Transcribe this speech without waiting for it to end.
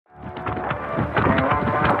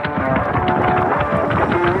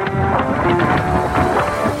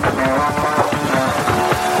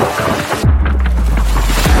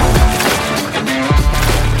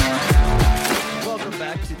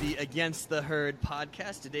Against the Herd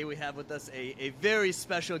podcast. Today we have with us a very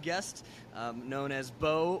special guest known as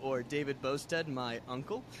Bo, or David Bosted, my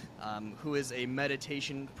uncle, who is a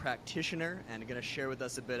meditation practitioner and going to share with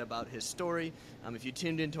us a bit about his story. If you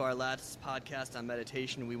tuned into our last podcast on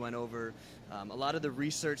meditation, we went over a lot of the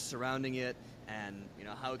research surrounding it and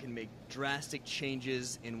how it can make drastic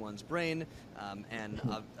changes in one's brain, and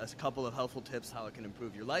a couple of helpful tips how it can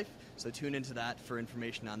improve your life. So tune into that for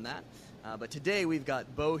information on that. But today we've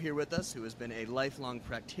got Bo here with us, who has been a lifelong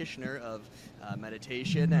practitioner of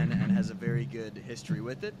meditation and has a very good history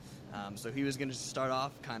with it. So he was going to start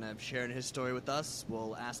off kind of sharing his story with us.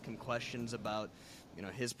 We'll ask him questions about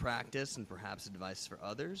his practice and perhaps advice for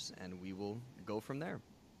others, and we will go from there.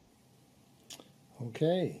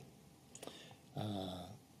 Okay.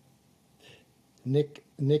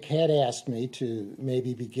 Nick had asked me to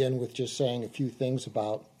maybe begin with just saying a few things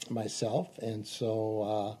about myself, and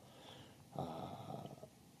so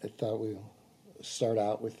I thought we'll start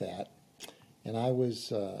out with that. And I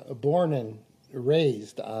was born and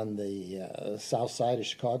raised on the south side of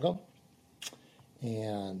Chicago,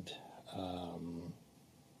 and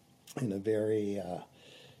in a very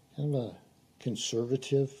kind of a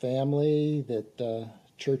conservative family that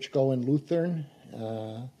church-going Lutheran,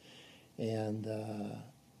 and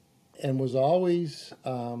was always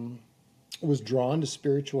was drawn to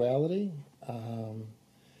spirituality,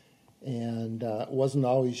 and wasn't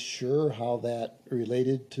always sure how that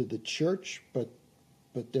related to the church, but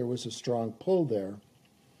there was a strong pull there.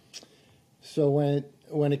 So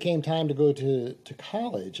when it came time to go to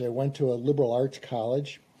college, I went to a liberal arts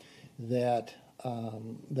college that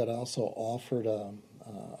also offered a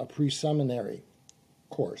pre-seminary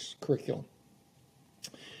curriculum,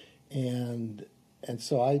 and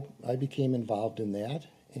so I became involved in that,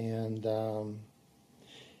 and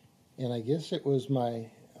I guess it was my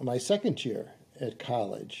second year at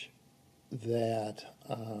college that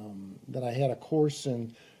I had a course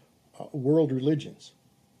in world religions,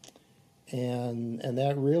 and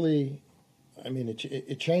that really,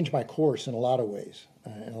 it changed my course in a lot of ways,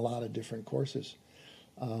 in a lot of different courses.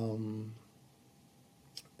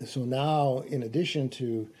 So now, in addition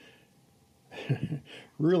to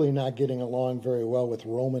really not getting along very well with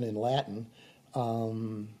Roman and Latin,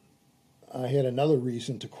 I had another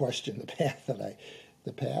reason to question the path that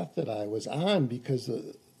I was on, because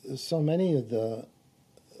so many of the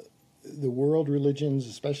world religions,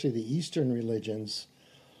 especially the Eastern religions,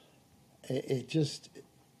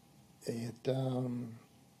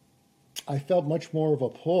 I felt much more of a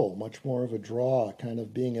pull, much more of a draw, kind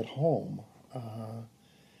of being at home.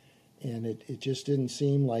 And it just didn't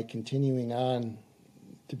seem like continuing on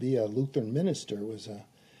to be a Lutheran minister would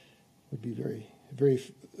be very, very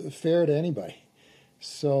fair to anybody.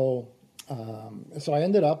 So I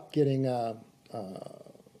ended up getting a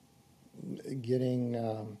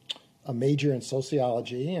major in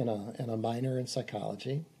sociology and a minor in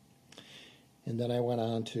psychology, and then I went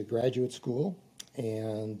on to graduate school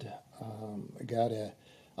and got a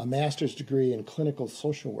master's degree in clinical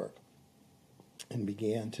social work, and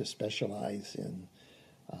began to specialize in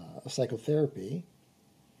psychotherapy.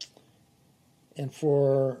 And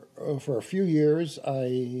for a few years,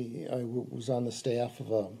 I was on the staff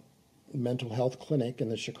of a mental health clinic in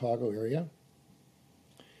the Chicago area.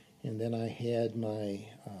 And then I had my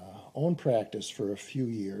own practice for a few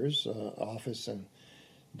years, office in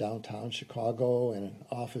downtown Chicago and an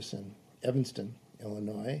office in Evanston,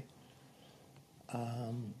 Illinois,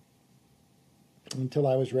 until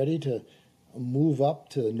I was ready to move up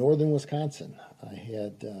to northern Wisconsin. I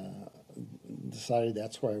had decided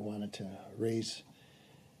that's where I wanted to raise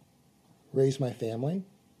my family,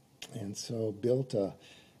 and so built a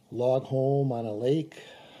log home on a lake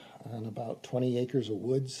on about 20 acres of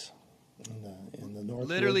woods in the north.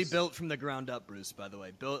 Literally built from the ground up, Bruce, by the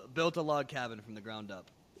way. Built a log cabin from the ground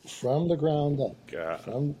up. From the ground up.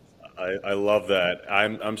 God. I love that.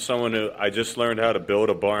 I'm someone who I just learned how to build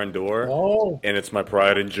a barn door, and it's my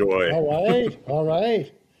pride and joy. All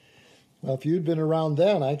right. Well, if you'd been around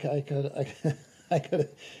then, I could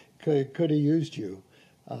have used you.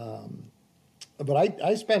 But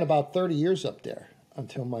I spent about 30 years up there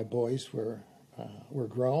until my boys were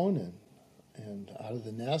grown and out of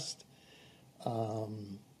the nest,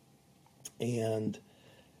 and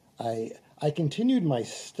I continued my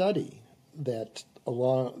study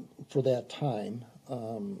for that time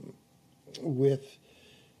with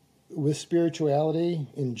spirituality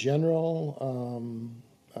in general,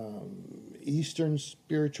 Eastern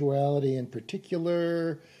spirituality in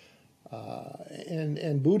particular,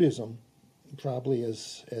 and Buddhism probably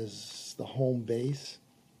as the home base.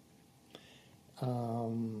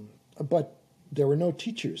 But there were no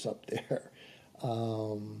teachers up there.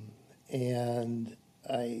 And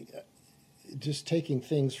I, just taking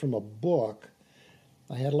things from a book,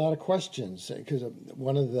 I had a lot of questions because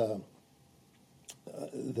one of the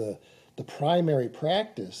primary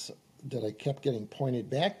practice that I kept getting pointed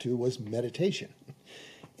back to was meditation.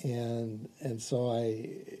 And so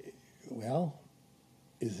well,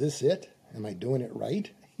 is this it? Am I doing it right?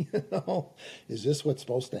 Is this what's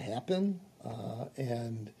supposed to happen?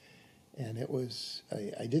 And it was,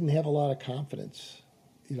 I didn't have a lot of confidence,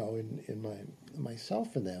 in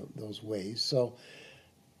myself in those ways. So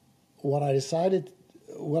what I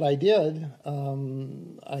did,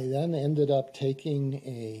 I then ended up taking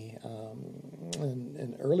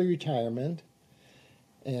an early retirement,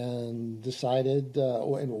 and decided,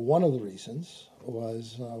 and one of the reasons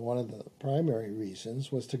was, one of the primary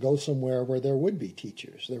reasons was to go somewhere where there would be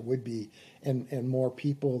teachers, there would be, and more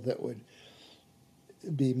people that would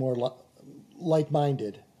be more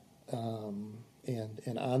like-minded,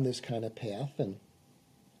 and on this kind of path, and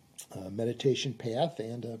meditation path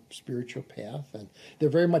and a spiritual path, and they're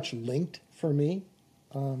very much linked for me.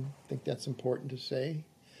 I think that's important to say.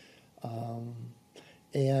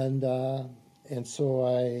 And so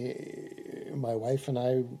my wife and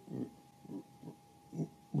I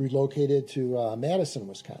relocated to Madison,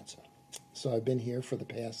 Wisconsin. So I've been here for the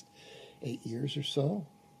past 8 years or so.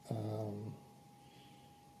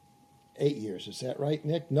 8 years, is that right,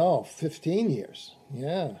 Nick? No, 15 years.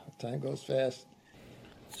 Yeah, time goes fast.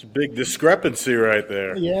 It's a big discrepancy right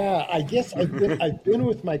there. Yeah, I guess I've been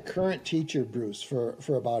with my current teacher, Bruce, for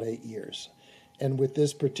about 8 years, and with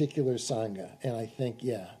this particular Sangha, and I think,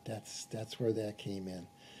 that's where that came in.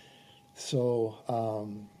 So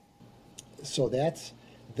that's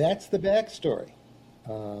the backstory.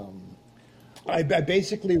 I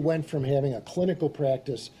basically went from having a clinical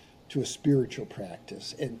practice to a spiritual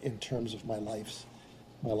practice in terms of my life's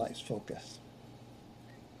focus.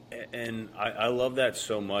 And I love that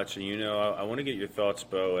so much. And, I want to get your thoughts,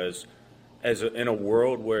 Bo, in a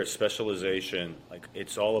world where specialization, like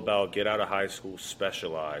it's all about get out of high school,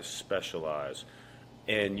 specialize.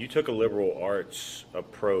 And you took a liberal arts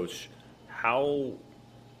approach. How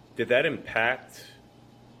did that impact,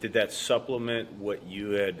 did that supplement what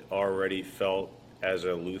you had already felt as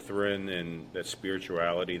a Lutheran and that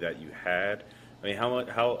spirituality that you had? I mean,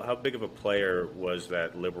 how big of a player was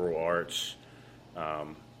that liberal arts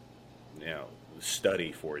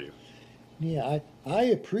study for you? Yeah, I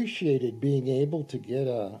appreciated being able to get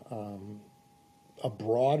a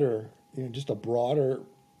broader, just a broader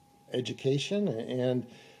education, and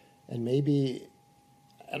maybe,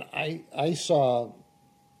 and I saw,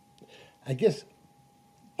 I guess,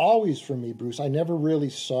 always for me, Bruce, I never really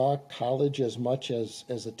saw college as much as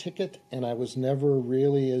a ticket, and I was never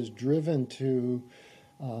really as driven to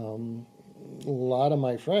a lot of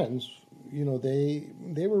my friends.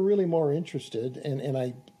 They were really more interested, and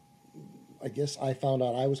I guess I found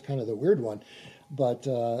out I was kind of the weird one, but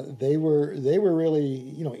they were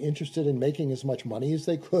really interested in making as much money as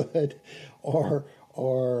they could, or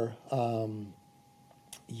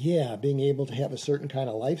being able to have a certain kind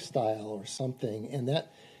of lifestyle or something, and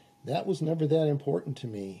that was never that important to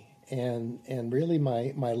me. And really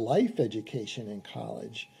my life education in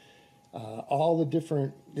college, all the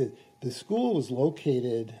different, the school was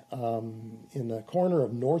located in the corner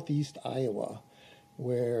of northeast Iowa,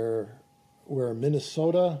 where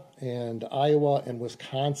Minnesota and Iowa and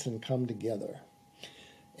Wisconsin come together.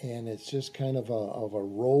 And it's just kind of a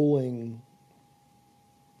rolling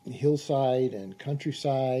hillside and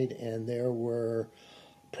countryside, and there were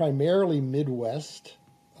primarily Midwest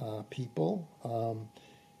people.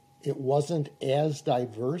 It wasn't as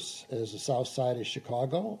diverse as the south side of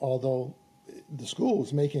Chicago, although the school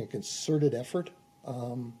was making a concerted effort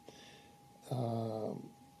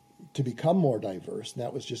to become more diverse, and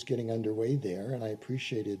that was just getting underway there, and I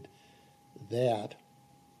appreciated that.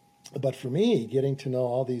 But for me, getting to know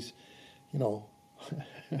all these,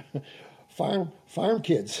 farm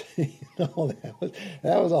kids, that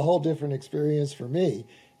was a whole different experience for me,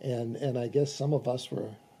 and I guess some of us were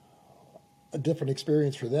a different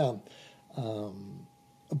experience for them.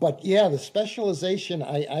 But yeah, the specialization,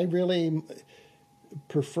 I really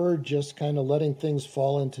preferred just kind of letting things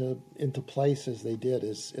fall into place as they did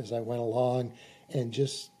as I went along, and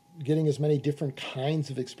just getting as many different kinds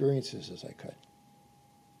of experiences as I could.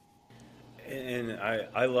 And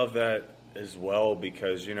I love that as well,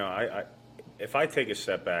 because I if I take a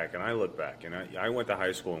step back and I look back, and I went to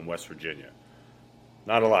high school in West Virginia,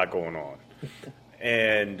 not a lot going on,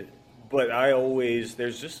 but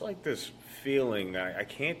there's just like this feeling. I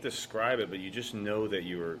can't describe it, but you just know that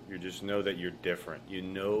you just know that you're different. You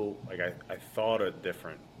know, like I thought a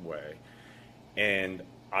different way, and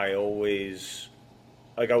I always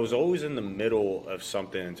I was always in the middle of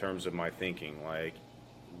something in terms of my thinking, like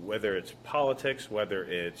whether it's politics, whether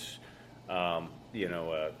it's a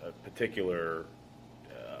particular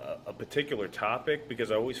topic,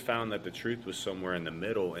 because I always found that the truth was somewhere in the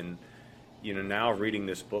middle. And now reading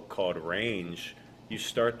this book called Range, you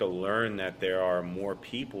start to learn that there are more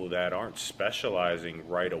people that aren't specializing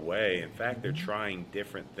right away. In fact, they're trying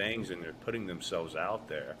different things and they're putting themselves out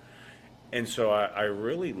there. And so I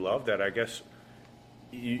really love that. I guess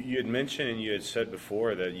you had mentioned and you had said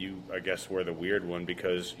before that you, I guess, were the weird one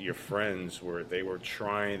because your friends they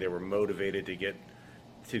were motivated to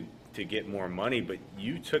get more money, but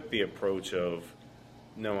you took the approach of,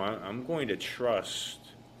 no, I'm going to trust.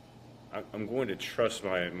 I'm going to trust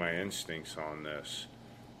my instincts on this.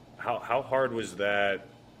 How hard was that?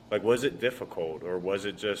 Like, was it difficult, or was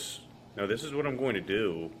it just, no, this is what I'm going to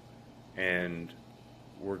do, and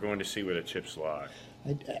we're going to see where the chips lie?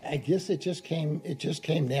 I guess it just came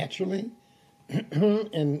naturally,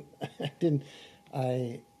 and I didn't.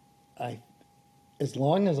 I as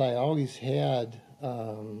long as I always had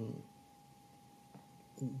a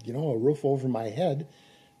roof over my head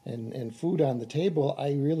and food on the table,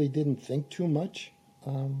 I really didn't think too much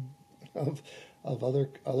of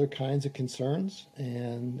other kinds of concerns,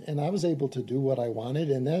 and I was able to do what I wanted.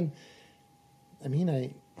 And then, I mean,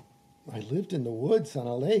 I lived in the woods on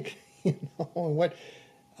a lake, and what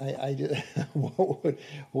I did,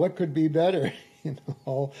 what could be better,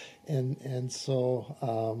 and so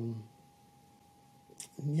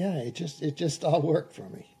yeah, it just all worked for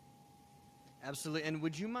me. Absolutely. And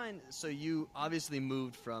would you mind, so you obviously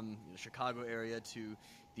moved from the Chicago area to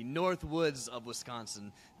the north woods of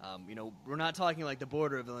Wisconsin. We're not talking like the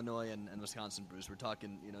border of Illinois and Wisconsin, Bruce. We're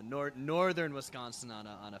talking, northern Wisconsin on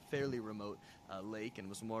a fairly remote lake, and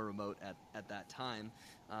was more remote at that time.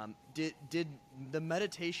 Did the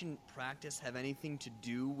meditation practice have anything to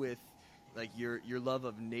do with like your love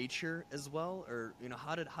of nature as well? Or,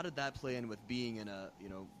 how did that play in with being in a,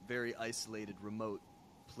 very isolated, remote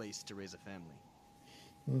place to raise a family?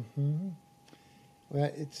 Mm-hmm.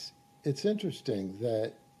 Well, it's interesting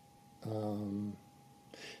that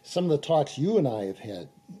some of the talks you and I have had,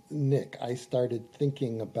 Nick, I started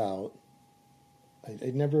thinking about.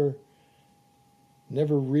 I never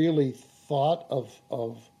really thought of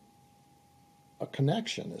a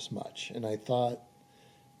connection as much, and I thought.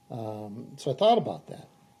 So I thought about that,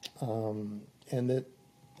 and that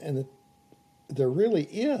there really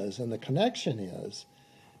is, and the connection is,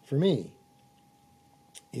 for me,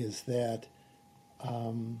 is that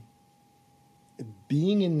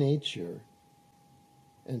being in nature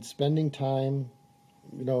and spending time,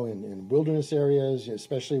 in wilderness areas,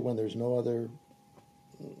 especially when there's no other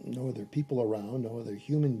people around, no other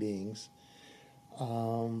human beings,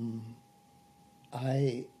 I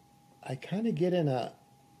kind of get in a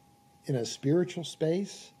spiritual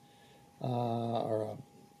space or a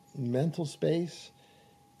mental space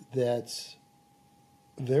that's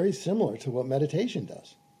very similar to what meditation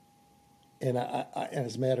does. And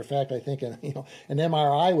as a matter of fact, I think an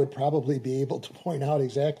MRI would probably be able to point out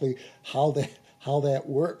exactly how that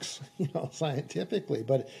works, scientifically.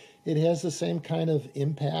 But it has the same kind of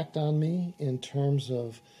impact on me in terms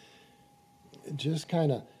of just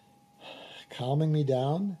kind of calming me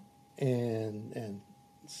down and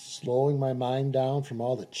slowing my mind down from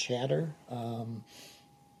all the chatter.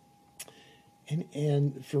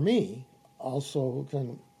 And for me, also kind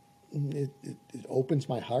of it opens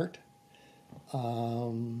my heart.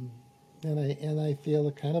 And I feel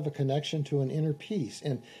a kind of a connection to an inner peace,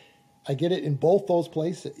 and I get it in both those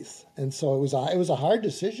places. And so it was a hard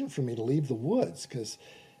decision for me to leave the woods, because,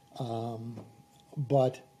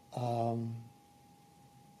 but in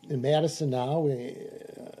Madison now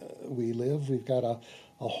we live. We've got a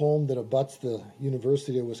home that abuts the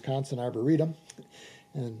University of Wisconsin Arboretum,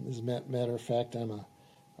 and as a matter of fact, I'm a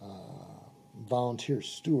volunteer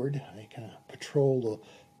steward. I kind of patrol the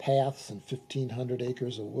paths and 1,500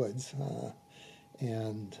 acres of woods,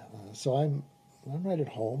 so I'm right at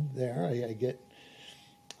home there. I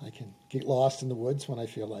can get lost in the woods when I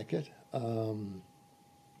feel like it,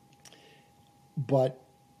 but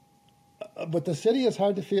the city is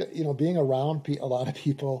hard to feel. Being around a lot of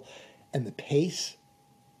people, and the pace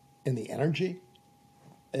and the energy,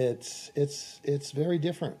 it's very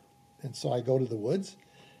different. And so I go to the woods,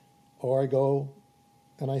 or I go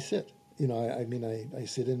and I sit. I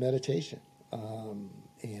sit in meditation,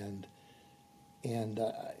 and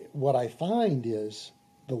what I find is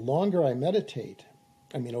the longer I meditate,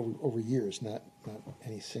 I mean, over years, not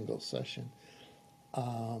any single session.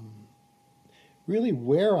 Really,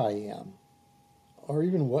 where I am, or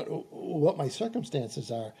even what my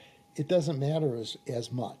circumstances are, it doesn't matter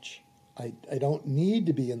as much. I don't need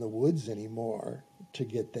to be in the woods anymore to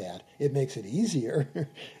get that. It makes it easier,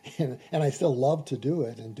 and I still love to do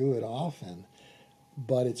it and do it often.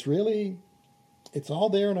 But it's all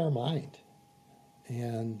there in our mind,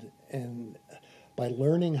 and by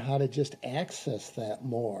learning how to just access that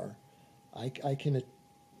more, I can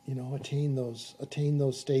attain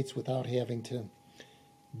those states without having to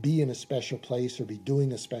be in a special place or be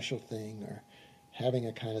doing a special thing or having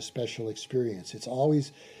a kind of special experience. It's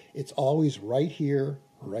always right here,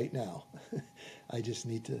 right now. I just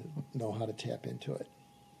need to know how to tap into it.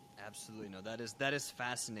 Absolutely. No, that is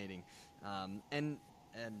fascinating, and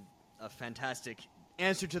a fantastic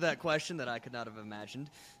answer to that question that I could not have imagined.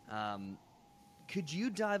 Could you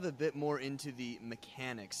dive a bit more into the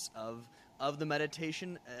mechanics of the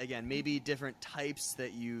meditation? Again, maybe different types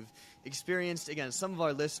that you've experienced. Again, some of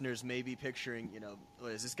our listeners may be picturing,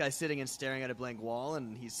 is this guy sitting and staring at a blank wall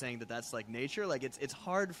and he's saying that that's like nature? Like it's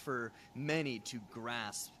hard for many to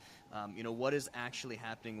grasp, what is actually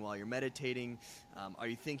happening while you're meditating. Are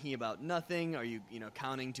you thinking about nothing? Are you,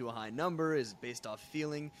 counting to a high number? Is it based off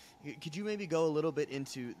feeling? Could you maybe go a little bit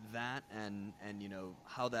into that and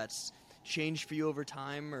how that's changed for you over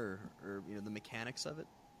time or the mechanics of it?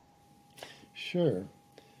 Sure.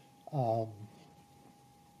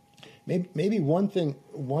 Maybe one thing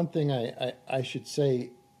I should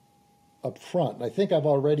say up front. I think I've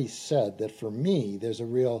already said that for me, there's a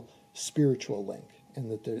real spiritual link,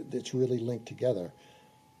 and that it's really linked together.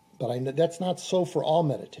 But I know that's not so for all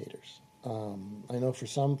meditators. I know for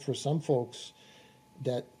some folks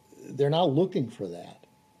that they're not looking for that,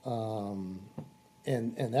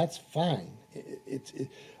 and that's fine.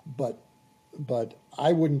 But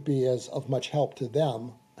I wouldn't be of much help to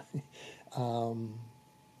them,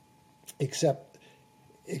 except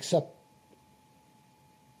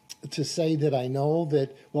to say that I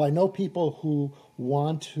know people who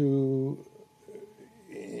want to.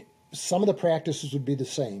 Some of the practices would be the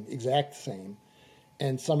same, exact same,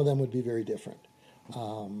 and some of them would be very different.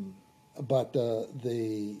 But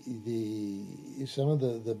some of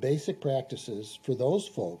the basic practices for those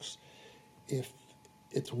folks, if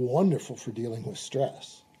it's wonderful for dealing with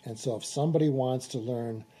stress. And so if somebody wants to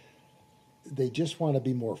learn, they just want to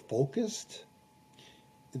be more focused,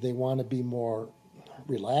 they want to be more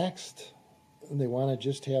relaxed, they want to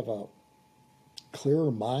just have a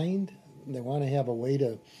clearer mind, they want to have a way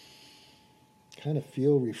to kind of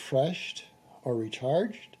feel refreshed or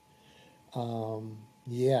recharged.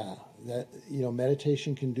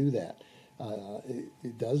 Meditation can do that.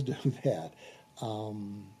 It does do that.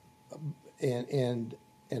 And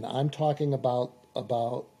I'm talking about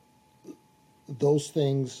those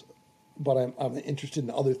things, but I'm interested in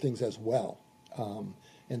other things as well.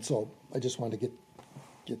 And so I just wanted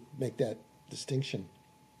to make that distinction.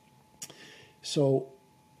 So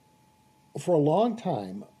for a long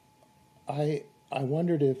time, I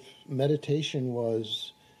wondered if meditation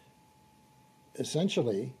was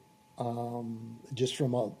essentially, just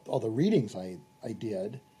from all the readings I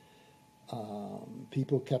did,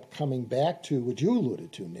 people kept coming back to what you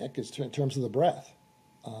alluded to, Nick, is in terms of the breath.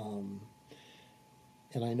 And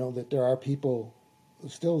I know that there are people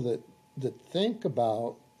still that think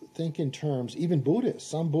in terms, even Buddhists,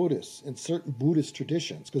 some Buddhists in certain Buddhist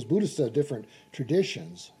traditions, because Buddhists have different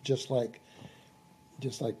traditions, just like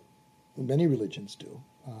many religions do,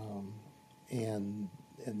 and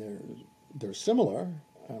they're similar,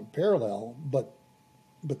 parallel, but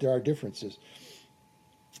there are differences.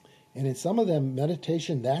 And in some of them,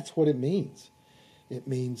 meditation, that's what it means. It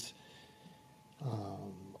means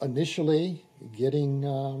initially getting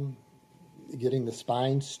the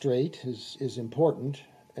spine straight is important,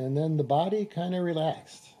 and then the body kind of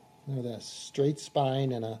relaxed. That straight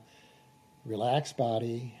spine and a relaxed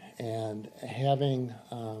body, and having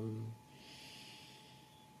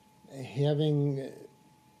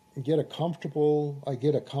get a comfortable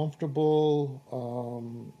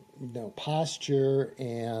posture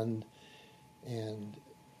and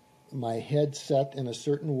my head set in a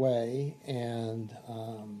certain way, and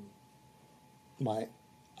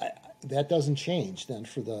that doesn't change then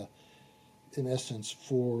for the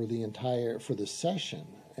session,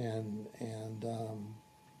 and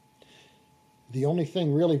the only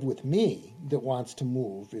thing really with me that wants to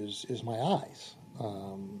move is my eyes,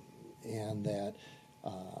 and that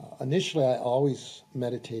initially I always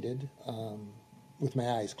meditated with my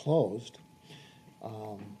eyes closed.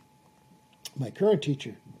 My current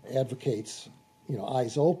teacher advocates,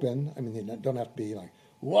 eyes open. I mean, they don't have to be like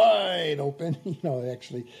wide open.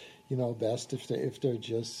 Actually, best if they're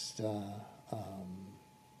just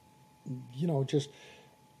just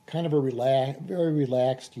kind of a very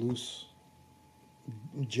relaxed, loose,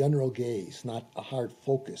 general gaze, not a hard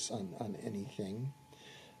focus on anything.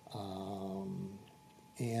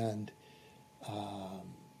 And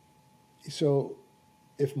so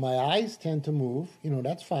if my eyes tend to move,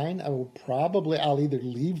 that's fine. I'll either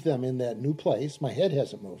leave them in that new place. My head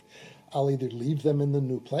hasn't moved. I'll either leave them in the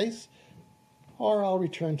new place or I'll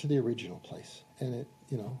return to the original place. And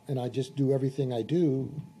and I just do everything I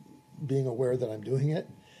do, being aware that I'm doing it.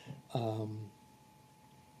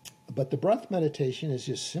 But the breath meditation is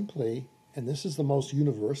just simply, and this is the most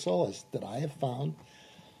universal that I have found,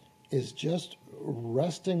 is just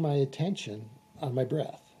resting my attention on my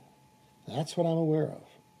breath. That's what I'm aware of.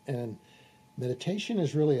 And meditation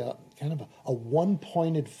is really a kind of a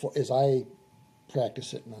one-pointed, as I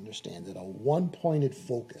practice it and understand it, a one-pointed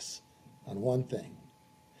focus on one thing.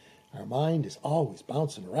 Our mind is always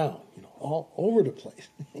bouncing around, all over the place,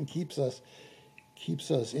 and keeps us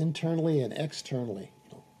internally and externally,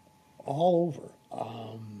 all over.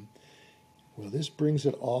 Well, this brings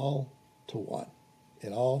it all to one.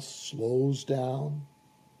 It all slows down,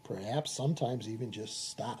 perhaps sometimes even just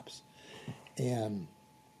stops. And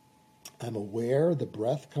I'm aware of the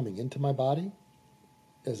breath coming into my body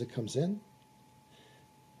as it comes in.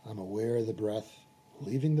 I'm aware of the breath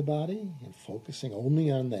leaving the body and focusing only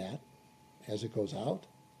on that as it goes out.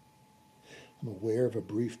 I'm aware of a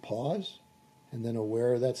brief pause and then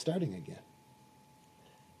aware of that starting again.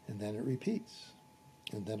 And then it repeats.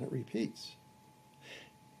 And then it repeats.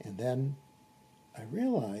 And then I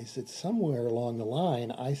realized that somewhere along the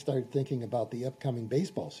line, I started thinking about the upcoming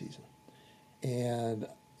baseball season and,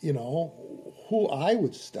 who I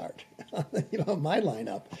would start, my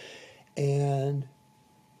lineup, and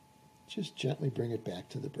just gently bring it back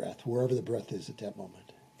to the breath, wherever the breath is at that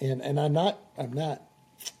moment. And I'm not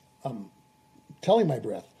telling my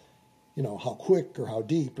breath, how quick or how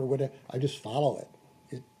deep or whatever. I just follow it.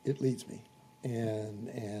 It leads me.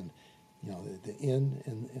 And the in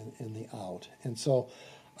and the out. And so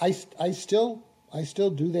I still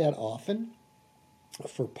do that often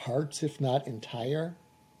for parts, if not entire,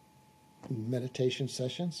 meditation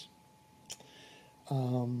sessions.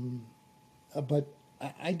 But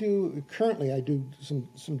I do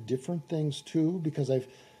some different things too, because I've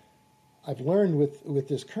learned with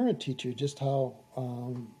this current teacher just how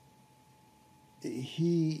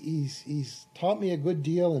he's taught me a good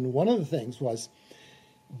deal. And one of the things was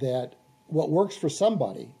that what works for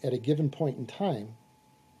somebody at a given point in time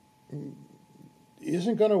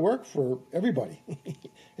isn't going to work for everybody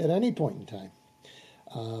at any point in time,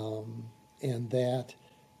 and that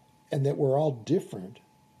we're all different,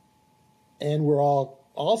 and we're all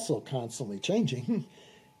also constantly changing,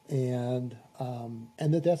 and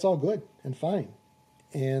that's all good and fine,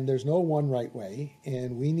 and there's no one right way,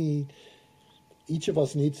 and each of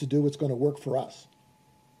us needs to do what's going to work for us,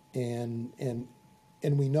 and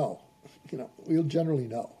we know. We'll generally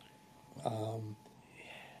know.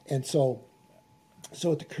 And so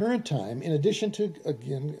at the current time, in addition to,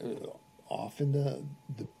 again, often the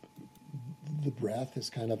breath is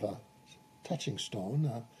kind of a touching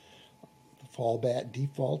stone, fallback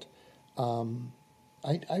default.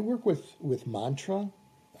 I work with mantra.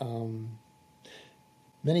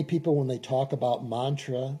 Many people, when they talk about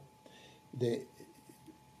mantra,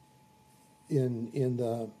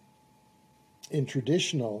 in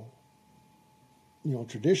traditional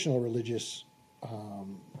religious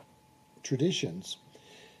traditions,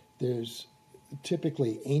 there's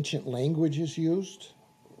typically ancient languages used,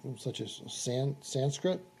 such as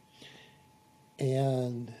Sanskrit,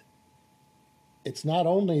 and it's not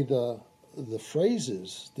only the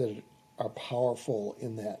phrases that are powerful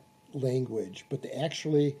in that language, but the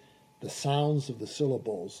sounds of the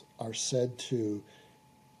syllables are said to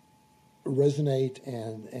resonate,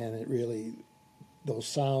 and it really, those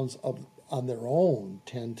sounds on their own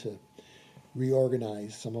tend to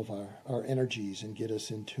reorganize some of our energies and get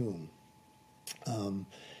us in tune.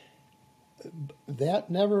 That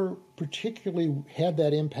never particularly had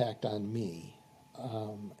that impact on me.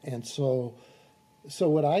 And so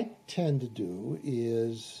what I tend to do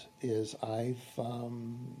is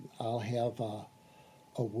I'll have a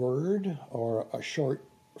word or a short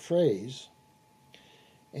phrase,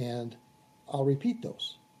 and I'll repeat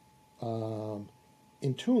those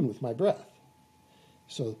in tune with my breath.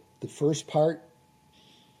 So the first part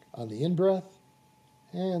on the in-breath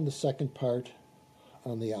and the second part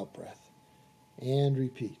on the out-breath. And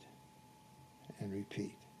repeat, and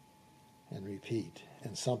repeat, and repeat.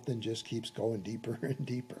 And something just keeps going deeper and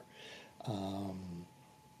deeper.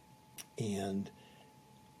 And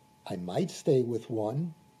I might stay with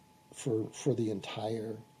one for the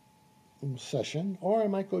entire session, or I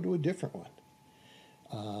might go to a different one.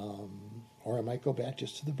 Or I might go back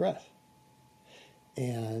just to the breath.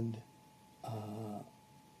 And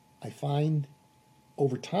I find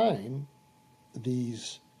over time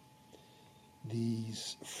these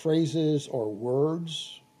phrases or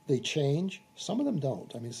words, they change. Some of them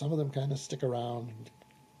don't. I mean, some of them kind of stick around,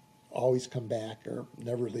 always come back or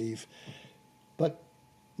never leave. But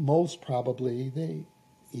most probably they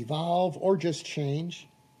evolve or just change,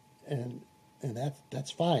 and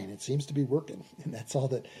that's fine. It seems to be working, and that's all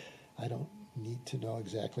that. I don't need to know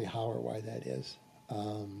exactly how or why that is.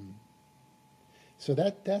 So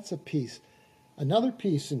that's a piece. Another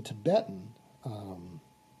piece in Tibetan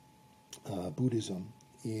Buddhism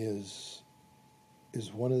is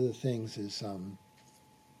one of the things is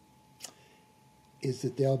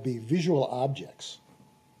that there'll be visual objects,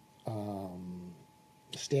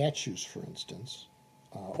 statues, for instance,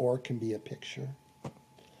 or it can be a picture,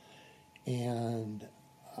 and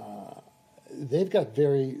they've got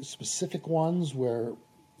very specific ones where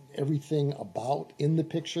everything about in the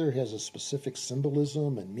picture has a specific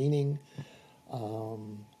symbolism and meaning.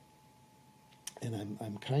 And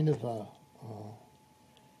I'm kind of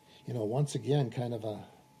once again, kind of a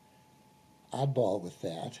oddball with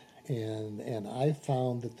that. And I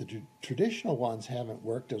found that the traditional ones haven't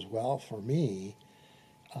worked as well for me,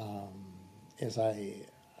 as I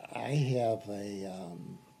have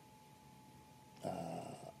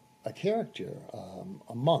a character,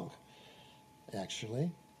 a monk,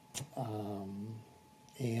 actually,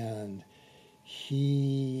 and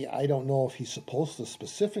I don't know if he's supposed to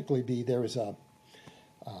specifically be. There is a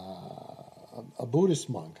Buddhist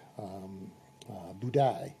monk,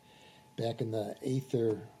 Budai, back in the 8th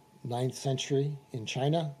or 9th century in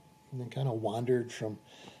China, and then kind of wandered from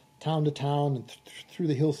town to town and through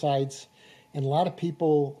the hillsides. And a lot of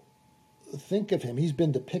people think of him. He's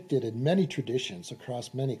been depicted in many traditions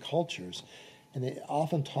across many cultures, and they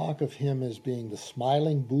often talk of him as being the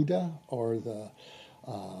smiling Buddha or the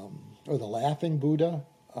laughing Buddha.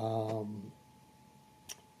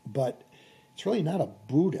 But it's really not a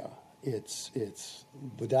Buddha. It's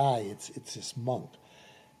Budai. It's this monk.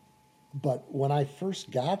 But when I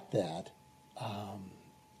first got that, I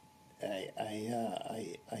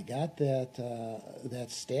got that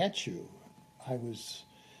statue. This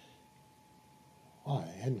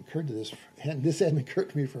hadn't occurred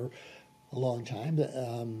to me for a long time.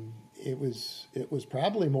 It was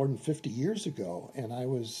probably more than 50 years ago, and I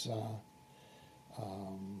was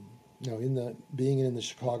being in the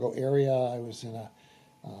Chicago area. I was in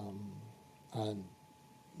on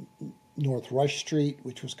North Rush Street,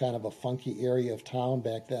 which was kind of a funky area of town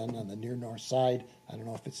back then on the near north side. I don't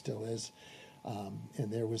know if it still is.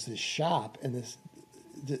 And there was this shop, and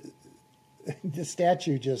the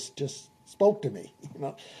statue just spoke to me,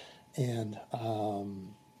 and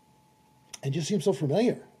just seemed so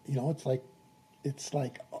familiar. It's like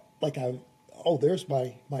there's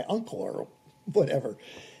my uncle or whatever,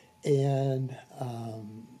 and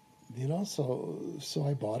so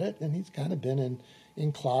I bought it, and he's kind of been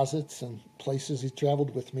in closets and places he's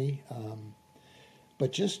traveled with me,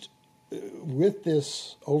 but just with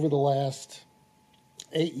this over the last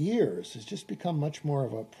 8 years, it's just become much more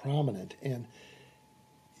of a prominent, and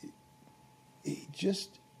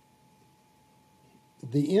just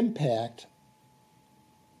the impact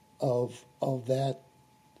of that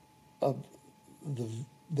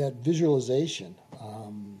visualization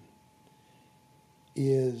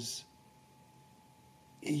is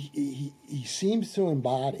he seems to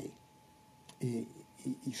embody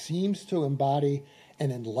he seems to embody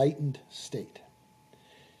an enlightened state.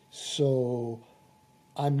 So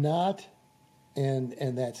I'm not, and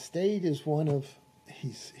that state is one of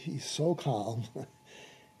he's so calm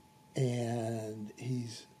and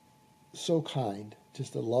he's so kind,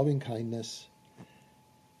 just a loving kindness,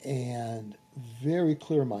 and very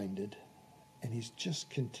clear-minded, and he's just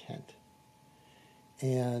content.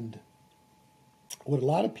 And what a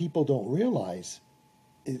lot of people don't realize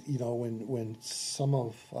is, when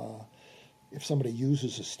if somebody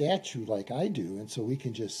uses a statue like I do, and so we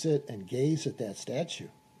can just sit and gaze at that statue,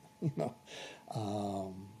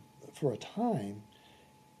 for a time,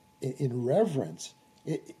 in reverence.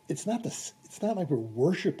 It's not like we're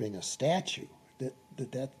worshiping a statue.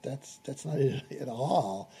 That's not it at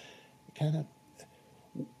all. Kind of,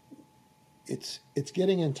 it's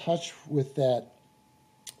getting in touch with that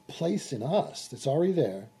place in us that's already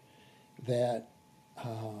there. That,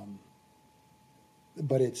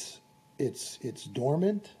 but it's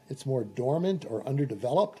dormant. It's more dormant or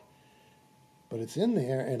underdeveloped, but it's in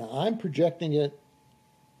there, and I'm projecting it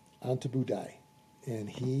onto Budai, and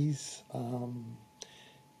he's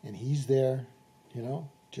there,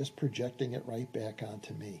 just projecting it right back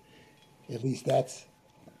onto me. At least that's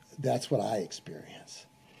what I experience.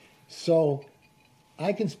 So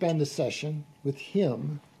I can spend a session with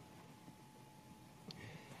him,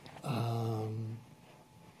 and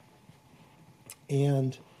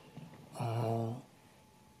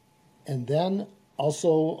then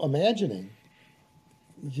also imagining,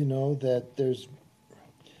 that there's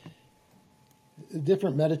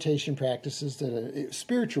different meditation practices that are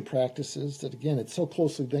spiritual practices that, again, it's so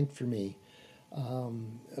closely linked for me.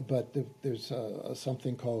 But there's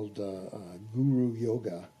something called guru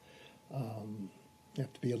yoga. You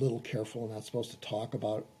have to be a little careful. We're not supposed to talk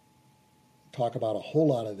about a whole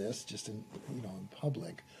lot of this just in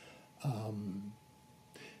public.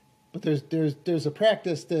 But there's a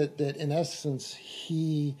practice that in essence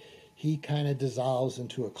he kind of dissolves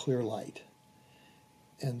into a clear light,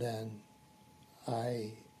 and then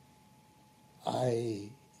I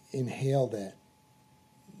inhale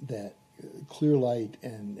that clear light,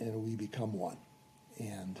 and we become one.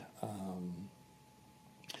 And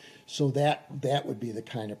so that would be the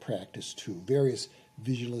kind of practice too. Various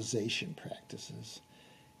visualization practices,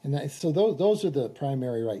 and so those are the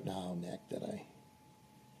primary right now, Nick, that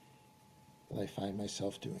I find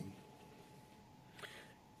myself doing.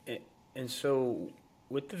 And so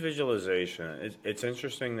with the visualization, it's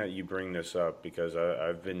interesting that you bring this up, because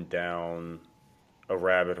I've been down a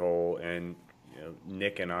rabbit hole, and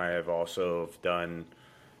Nick and I have also done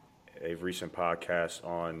a recent podcast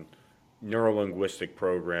on neurolinguistic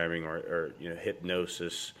programming or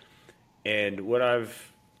hypnosis. And what I'm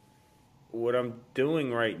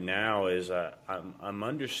doing right now is I'm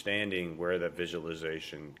understanding where that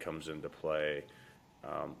visualization comes into play,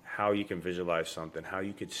 how you can visualize something, how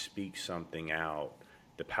you could speak something out,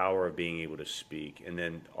 the power of being able to speak, and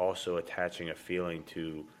then also attaching a feeling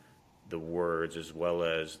to the words as well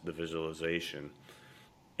as the visualization.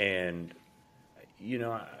 And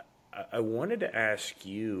I wanted to ask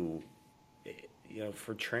you,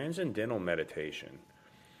 for transcendental meditation,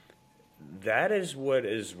 that is what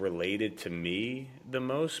is related to me the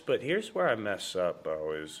most. But here's where I mess up,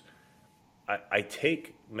 Bo, is I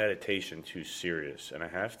take meditation too serious, and I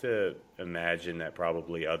have to imagine that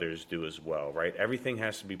probably others do as well, right? Everything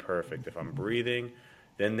has to be perfect. If I'm breathing,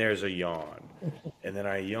 then there's a yawn, and then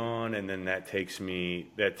I yawn, and then that takes me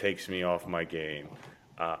off my game.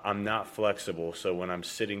 I'm not flexible, so when I'm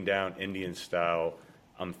sitting down Indian style,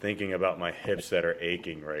 I'm thinking about my hips that are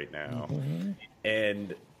aching right now. Mm-hmm.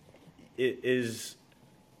 And it is,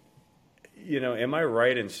 am I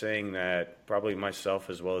right in saying that, probably myself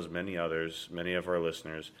as well as many others, many of our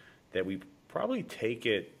listeners, that we probably take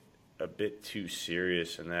it a bit too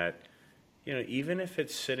serious, and that, even if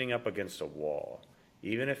it's sitting up against a wall,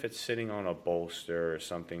 even if it's sitting on a bolster or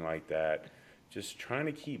something like that, just trying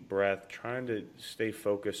to keep breath, trying to stay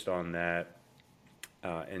focused on that,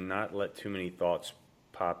 and not let too many thoughts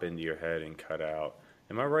pop into your head and cut out.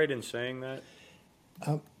 Am I right in saying that?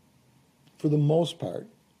 For the most part,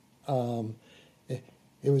 it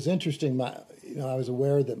was interesting. I was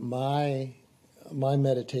aware that my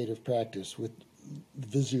meditative practice with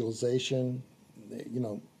visualization,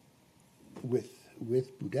 with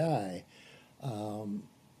Budai,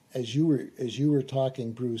 as you were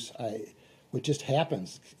talking, Bruce, what just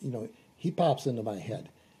happens, he pops into my head,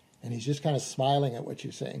 and he's just kind of smiling at what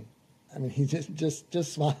you're saying. I mean, he's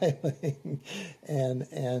just smiling,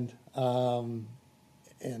 and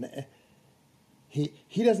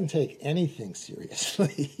he doesn't take anything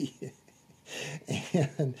seriously,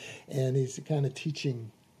 and he's kind of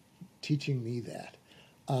teaching me that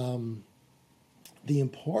the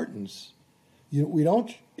importance. You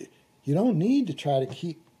don't need to try to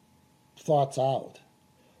keep thoughts out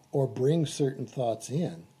or bring certain thoughts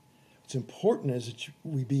in. What's important is that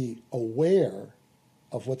we be aware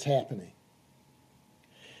of what's happening.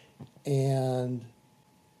 And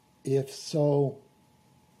if so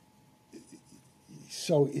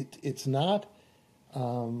it's not,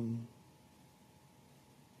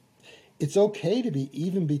 it's okay to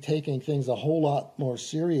be taking things a whole lot more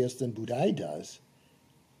serious than Budai does.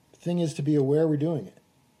 The thing is to be aware we're doing it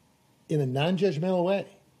in a non-judgmental way.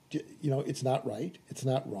 It's not right, it's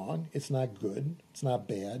not wrong, it's not good, it's not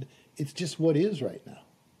bad. It's just what is right now.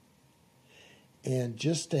 And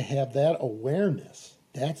just to have that awareness,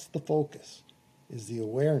 that's the focus, is the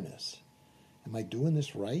awareness. Am I doing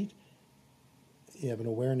this right? You have an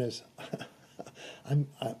awareness, I'm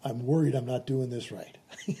worried I'm not doing this right.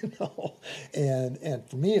 And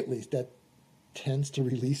for me at least, that tends to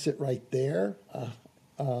release it right there.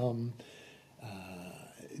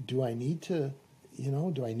 Do I need to,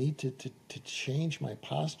 to change my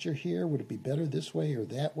posture here? Would it be better this way or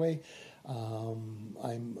that way?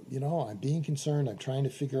 I'm being concerned. I'm trying to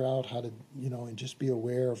figure out how to, and just be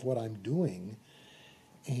aware of what I'm doing.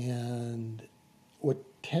 And what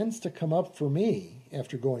tends to come up for me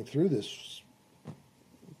after going through this,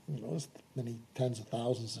 as many tens of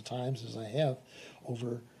thousands of times as I have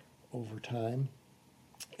over time,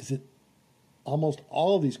 is that almost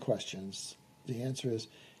all of these questions, the answer is,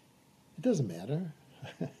 it doesn't matter.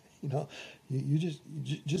 You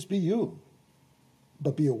just be you,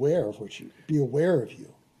 but be aware of be aware of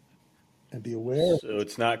you, and be aware. So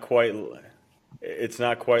it's not quite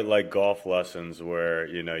like golf lessons where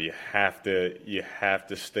you have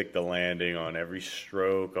to stick the landing on every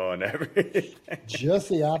stroke on every. Just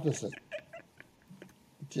the opposite.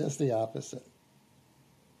 Just the opposite.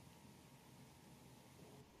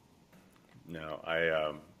 No,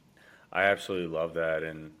 I absolutely love that,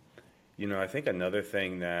 and I think another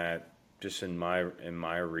thing that just in my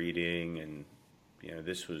reading, and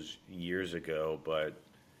this was years ago, but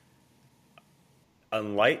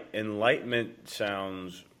enlightenment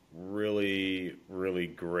sounds really, really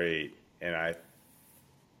great, and I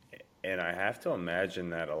have to imagine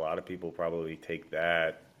that a lot of people probably take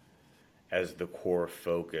that as the core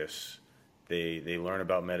focus. They learn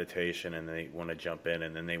about meditation and they want to jump in,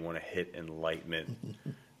 and then they want to hit enlightenment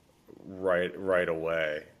right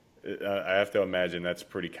away. I have to imagine that's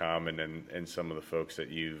pretty common in some of the folks that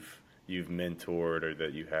you've mentored or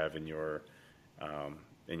that you have in your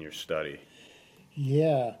study.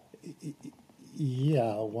 Yeah,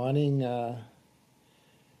 wanting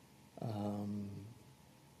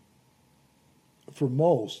for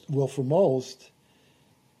most,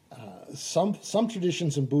 some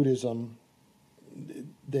traditions in Buddhism,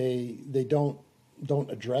 they don't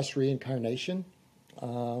address reincarnation.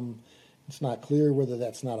 It's not clear whether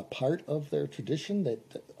that's not a part of their tradition,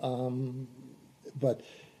 but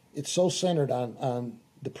it's so centered on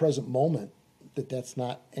the present moment that that's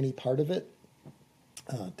not any part of it.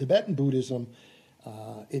 Tibetan Buddhism,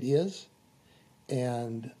 it is,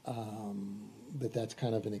 and but that's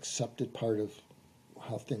kind of an accepted part of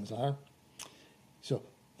how things are. So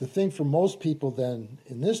the thing for most people then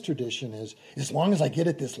in this tradition is, as long as I get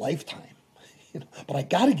it this lifetime, but I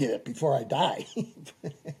got to get it before I die,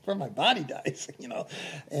 before my body dies,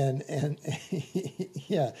 and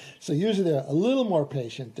yeah. So usually they're a little more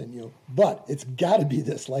patient than you, but it's got to be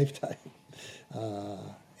this lifetime,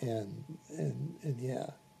 and yeah.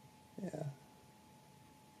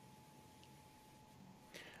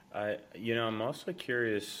 I'm also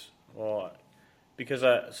curious. Well, because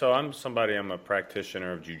I'm a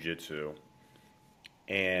practitioner of jujitsu,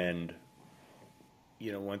 and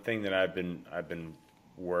one thing that I've been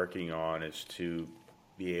working on is to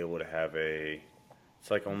be able to have it's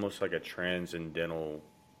like almost like a transcendental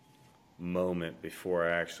moment before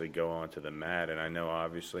I actually go onto the mat. And I know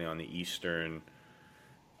obviously on the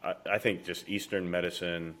I think just Eastern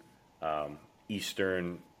medicine,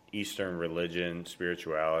 Eastern religion,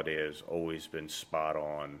 spirituality has always been spot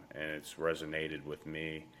on, and it's resonated with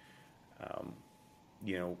me.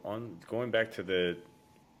 On going back to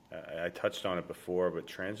I touched on it before, but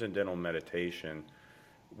transcendental meditation,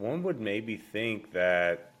 one would maybe think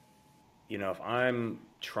that, if I'm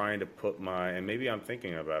trying to and maybe I'm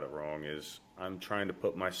thinking about it wrong, is I'm trying to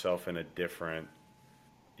put myself in a different,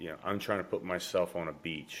 I'm trying to put myself on a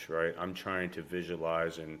beach, right? I'm trying to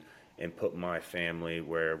visualize and put my family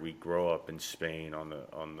where we grow up in Spain on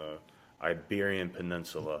the Iberian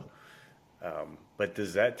Peninsula. But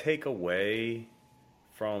does that take away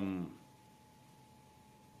from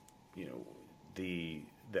the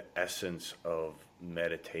essence of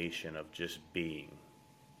meditation, of just being?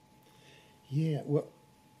 Yeah, well,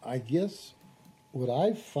 I guess what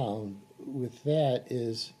I've found with that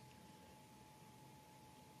is,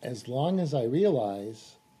 as long as I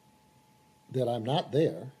realize that I'm not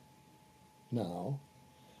there now,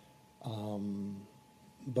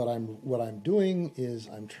 but what I'm doing is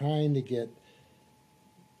I'm trying to get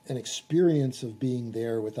an experience of being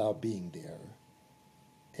there without being there.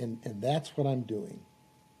 And that's what I'm doing,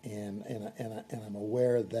 and I'm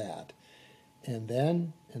aware of that, and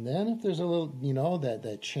then if there's a little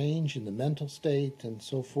that change in the mental state and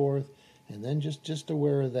so forth, and then just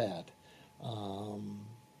aware of that,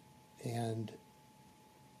 and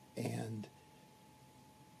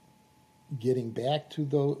getting back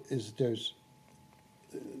to there's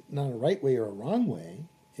not a right way or a wrong way.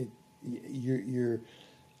 You're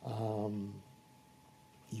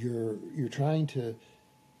trying to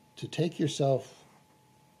take yourself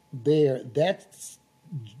there. That's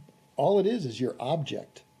all it is your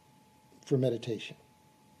object for meditation.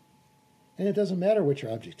 And it doesn't matter what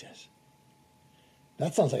your object is.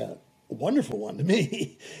 That sounds like a wonderful one to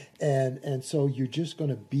me. And so you're just going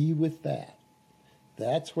to be with that.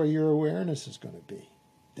 That's where your awareness is going to be.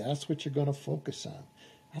 That's what you're going to focus on.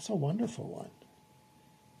 That's a wonderful one.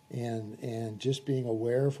 And just being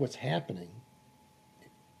aware of what's happening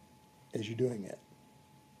as you're doing it.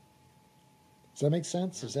 Does that make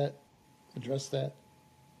sense? Does that address that?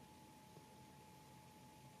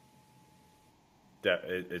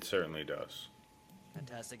 It certainly does.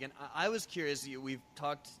 Fantastic. And I was curious, we've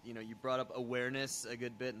talked, you brought up awareness a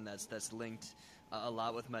good bit, and that's linked a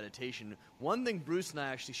lot with meditation. One thing Bruce and I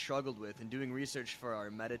actually struggled with in doing research for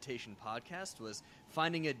our meditation podcast was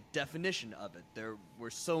finding a definition of it. There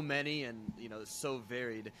were so many and, so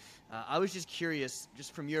varied. I was just curious,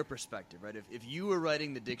 just from your perspective, right? If you were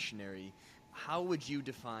writing the dictionary, how would you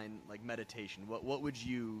define, like, meditation? What would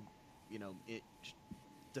you,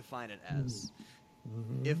 define it as?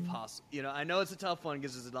 Mm-hmm. If possible. I know it's a tough one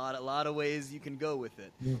because there's a lot of ways you can go with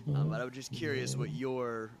it. Mm-hmm. But I was just curious what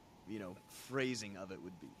your, phrasing of it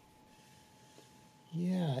would be.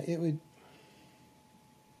 Yeah, it would.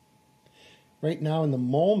 Right now, in the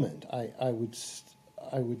moment, I would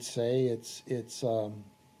say it's an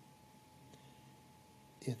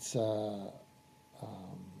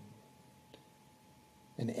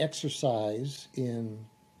exercise in,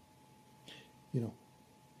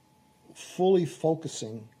 fully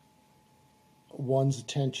focusing one's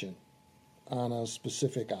attention on a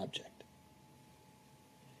specific object.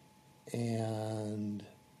 And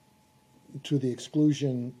to the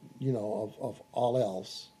exclusion, of all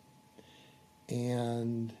else.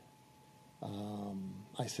 And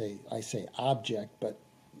I say object, but,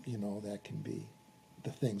 that can be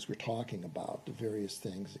the things we're talking about, the various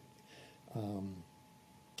things.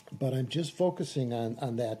 But I'm just focusing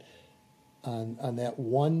on that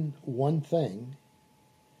one thing.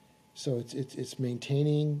 So it's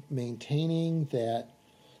maintaining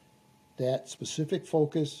that specific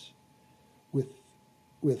focus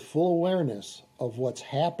with full awareness of what's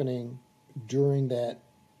happening during that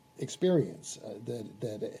experience.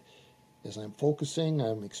 That as I'm focusing,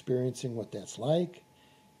 I'm experiencing what that's like.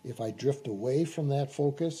 If I drift away from that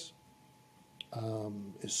focus,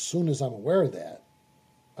 as soon as I'm aware of that,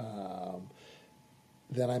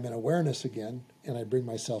 then I'm in awareness again, and I bring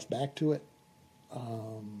myself back to it.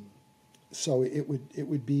 So it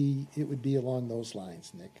would be along those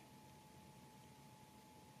lines, Nick.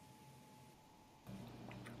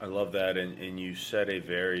 I love that, and you said a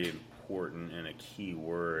very important and a key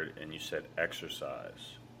word, and you said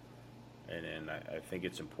exercise. And I think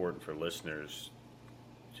it's important for listeners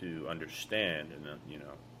to understand, and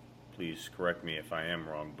please correct me if I am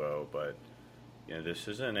wrong, Bo, but this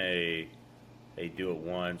isn't a do it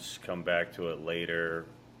once, come back to it later,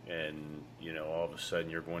 and all of a sudden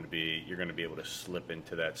you're going to be able to slip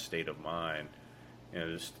into that state of mind.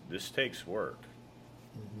 This takes work.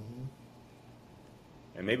 Mm-hmm.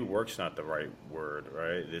 And maybe work's not the right word,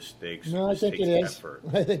 right? This takes effort. I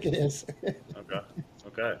think it is.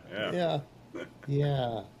 Okay.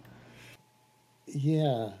 Yeah.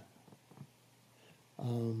 Yeah.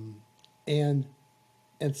 And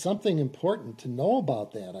something important to know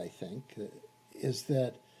about that, I think, is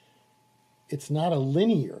that it's not a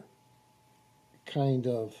linear kind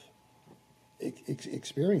of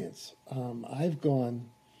experience. I've gone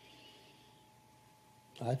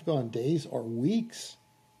days or weeks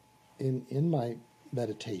in my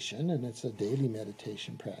meditation, and it's a daily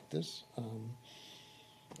meditation practice,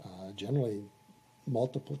 generally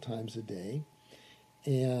multiple times a day,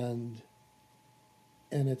 and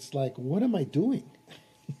it's like, what am I doing?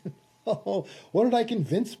 Oh, what did I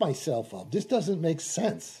convince myself of? This doesn't make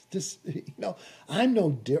sense.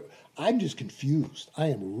 I'm just confused. I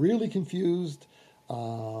am really confused.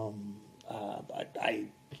 I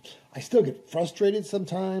still get frustrated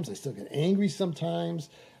sometimes. I still get angry sometimes.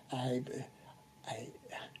 I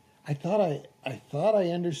thought I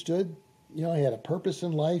understood. I had a purpose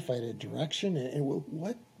in life. I had a direction. And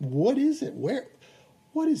what is it?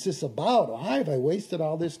 What is this about? Why have I wasted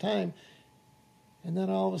all this time? And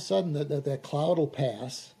then all of a sudden that cloud will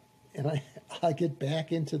pass, and I get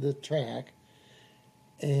back into the track,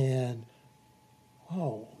 and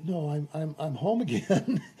oh no, I'm home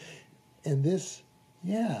again, and this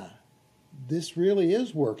really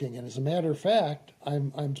is working. And as a matter of fact,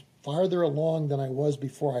 I'm farther along than I was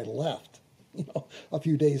before I left, a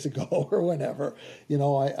few days ago or whenever.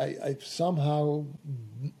 I somehow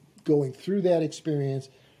going through that experience,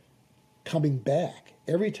 coming back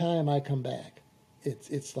every time I come back.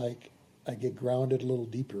 It's like I get grounded a little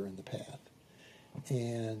deeper in the path,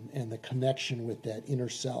 and the connection with that inner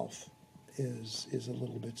self is a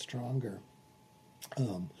little bit stronger.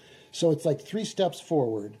 So it's like 3 steps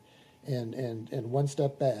forward and 1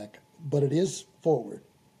 step back, but it is forward,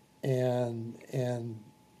 and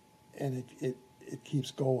it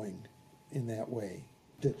keeps going in that way.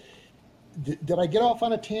 Did I get off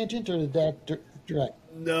on a tangent, or did that direct?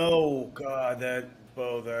 No, God, that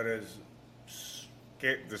is,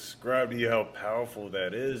 can't describe to you how powerful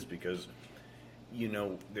that is, because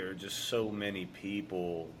there are just so many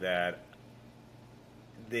people that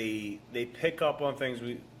they pick up on things.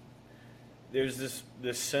 There's this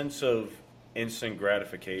sense of instant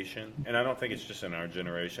gratification, and I don't think it's just in our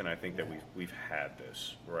generation. I think that we've had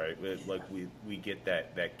this, right? Like we get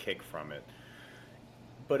that kick from it.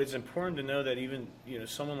 But it's important to know that even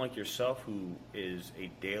someone like yourself, who is a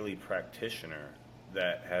daily practitioner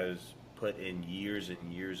that has put in years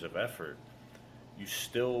and years of effort, you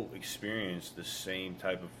still experience the same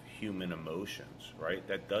type of human emotions, right?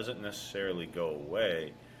 That doesn't necessarily go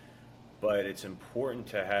away, but it's important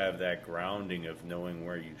to have that grounding of knowing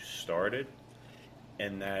where you started,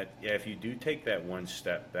 and that, yeah, if you do take that 1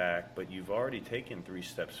 step back, but you've already taken 3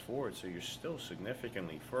 steps forward, so you're still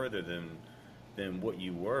significantly further than what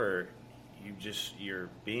you were. You're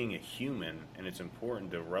being a human, and it's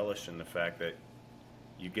important to relish in the fact that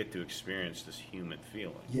you get to experience this human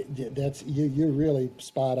feeling. That's you're really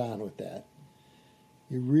spot on with that.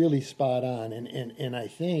 You're really spot on, and I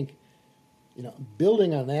think,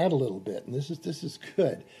 building on that a little bit, and this is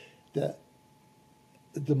good.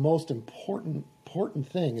 The most important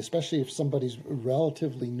thing, especially if somebody's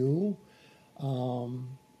relatively new,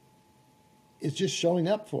 is just showing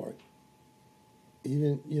up for it.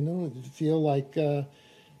 Even feel like,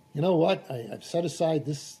 what, I've set aside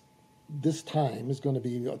this time is going to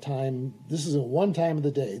be a time. This is a one time of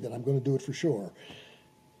the day that I'm going to do it for sure.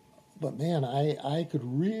 But man, I could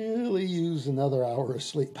really use another hour of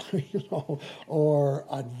sleep, or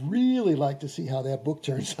I'd really like to see how that book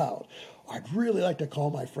turns out. I'd really like to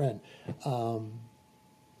call my friend. You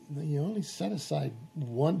only set aside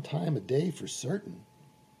 1 time a day for certain.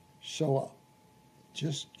 Show up.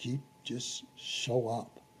 Just show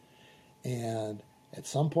up. And at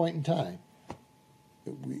some point in time,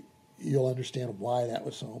 you'll understand why that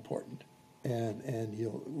was so important. And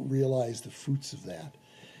you'll realize the fruits of that.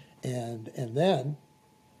 And then,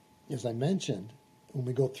 as I mentioned, when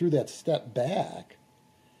we go through that step back,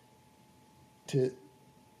 to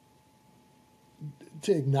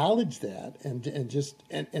acknowledge that and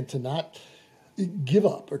to not give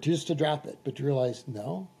up or just to drop it, but to realize,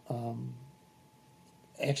 no,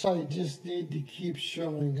 actually I just need to keep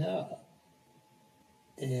showing up,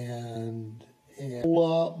 and a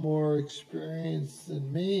lot more experience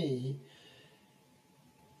than me.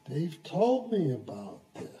 They've told me about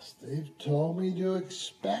this. They've told me to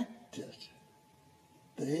expect it.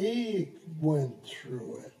 They went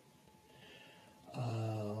through it.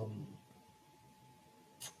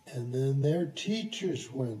 And then their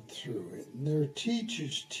teachers went through it, and their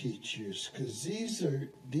teachers' teachers, because these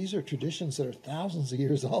are traditions that are thousands of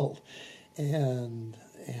years old, and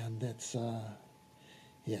that's and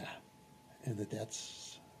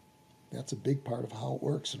that's a big part of how it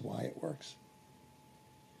works and why it works.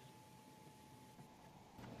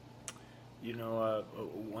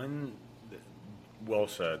 One, well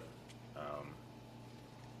said,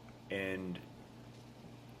 and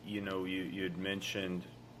you had mentioned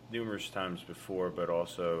numerous times before, but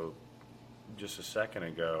also just a second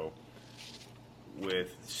ago,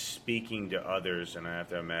 with speaking to others, and I have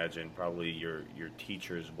to imagine probably your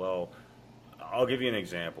teacher as well. I'll give you an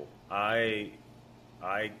example. I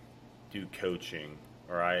do coaching,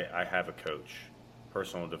 or I have a coach,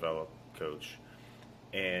 personal development coach,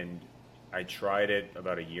 and I tried it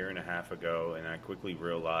about 1.5 years ago, and I quickly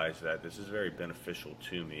realized that this is very beneficial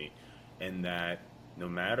to me, and that no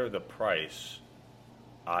matter the price,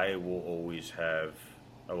 I will always have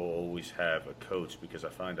a coach, because I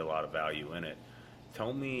find a lot of value in it.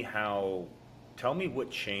 Tell me what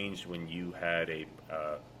changed when you had a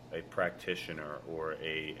practitioner or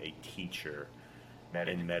a teacher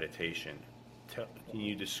in meditation. Can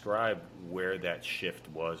you describe where that shift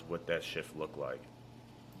was, what that shift looked like?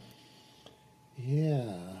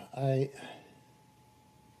 Yeah,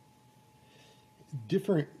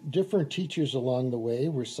 different teachers along the way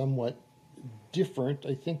were somewhat different.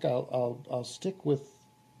 I think I'll stick with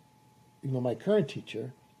my current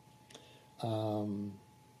teacher.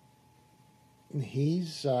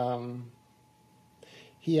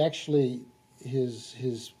 He actually,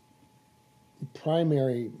 his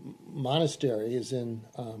primary monastery is in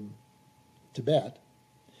Tibet.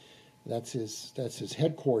 That's his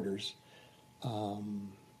headquarters.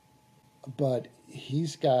 But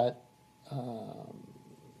he's got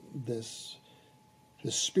this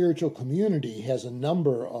spiritual community has a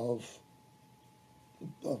number of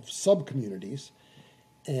sub-communities,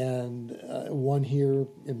 and one here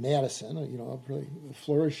in Madison, a really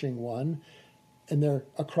flourishing one, and they're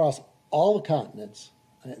across all the continents.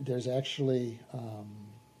 There's actually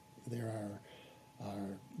there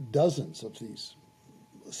are dozens of these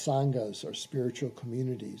sanghas, or spiritual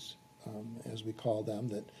communities, as we call them,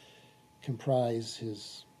 that comprise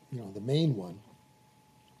his, the main one.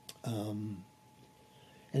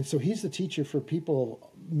 And so he's the teacher for people of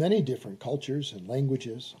many different cultures and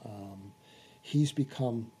languages. He's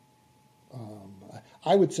become,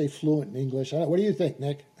 I would say, fluent in English. What do you think,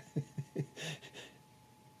 Nick?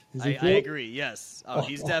 I agree, yes.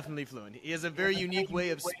 He's definitely fluent. He has a very unique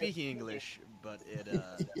way of speaking English, but it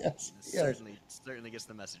certainly gets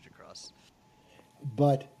the message across.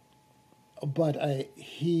 But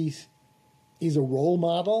he's a role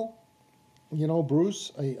model.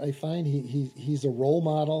 Bruce, I find he's a role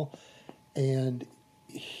model, and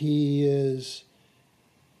he is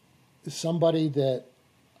somebody that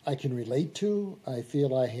I can relate to. I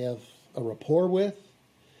feel I have a rapport with.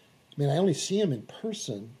 I mean, I only see him in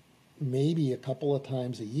person maybe a couple of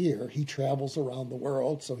times a year. He travels around the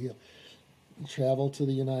world, so he'll travel to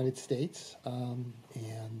the United States,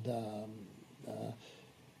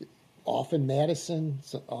 often Madison,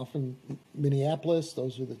 often Minneapolis.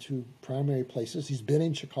 Those are the two primary places. He's been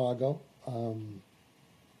in Chicago,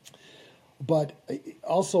 but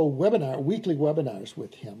also weekly webinars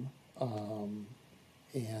with him,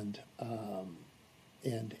 and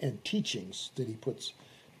teachings that he puts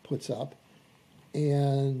up.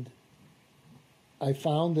 And I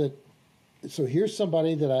found that, so here's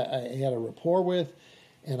somebody that I had a rapport with,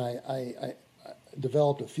 and I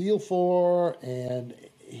developed a feel for, and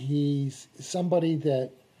he's somebody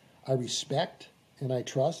that I respect and I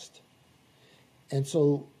trust. And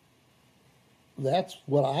so that's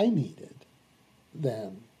what I needed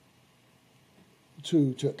then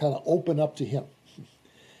to kind of open up to him.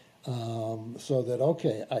 So that,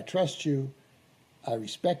 okay, I trust you, I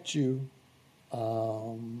respect you,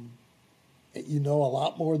 you know a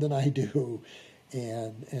lot more than I do,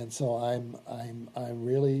 and so I'm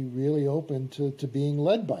really, really open to being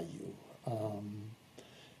led by you,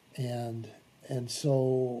 and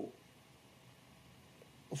so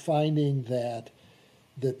finding that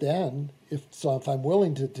then if I'm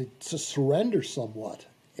willing to surrender somewhat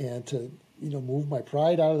and to move my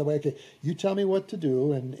pride out of the way. Okay, you tell me what to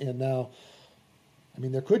do, and now, I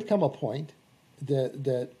mean, there could come a point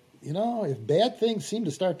that if bad things seem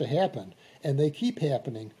to start to happen and they keep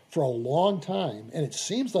happening for a long time, and it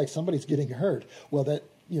seems like somebody's getting hurt, well, that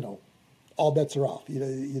all bets are off. You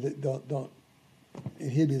don't.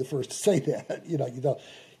 He'd be the first to say that. You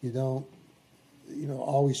don't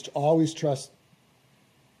always trust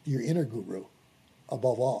your inner guru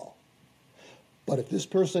above all. But if this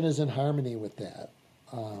person is in harmony with that,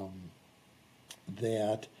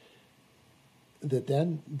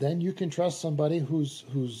 then you can trust somebody who's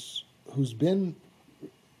been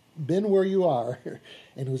where you are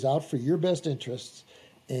and who's out for your best interests,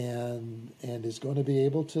 and is going to be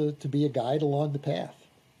able to be a guide along the path.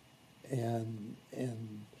 And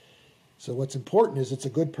so what's important is it's a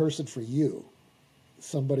good person for you,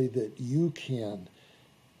 somebody that you can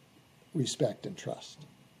respect and trust.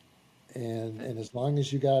 And as long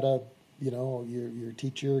as you got your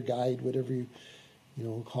teacher, guide, whatever you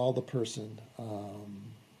call the person,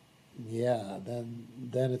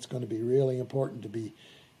 then it's going to be really important to be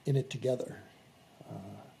in it together.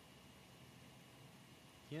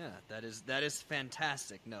 That is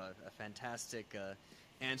fantastic. No, a fantastic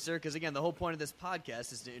answer, because again, the whole point of this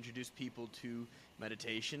podcast is to introduce people to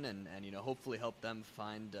meditation and hopefully help them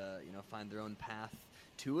find their own path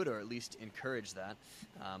to it, or at least encourage that.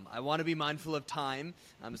 I want to be mindful of time.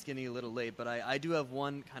 It's getting a little late, but I do have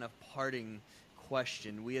one kind of parting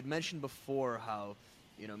question. We had mentioned before how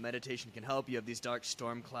meditation can help. You have these dark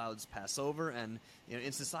storm clouds pass over, and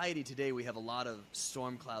in society today we have a lot of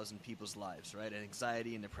storm clouds in people's lives, right? And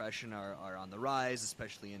anxiety and depression are on the rise,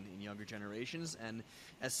 especially in younger generations. And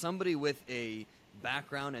as somebody with a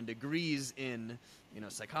background and degrees in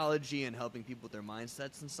psychology and helping people with their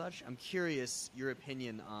mindsets and such, I'm curious your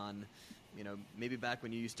opinion on maybe back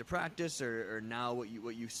when you used to practice, or now what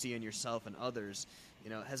you see in yourself and others.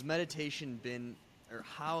 Has meditation been, or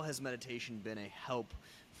how has meditation been a help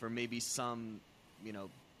for maybe some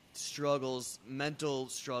mental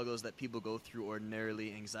struggles that people go through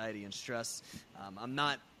ordinarily, anxiety and stress? I'm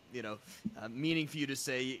not meaning for you to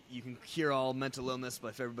say you can cure all mental illness, but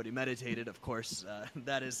if everybody meditated, of course,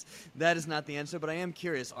 that is not the answer. But I am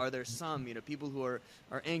curious: are there some people who are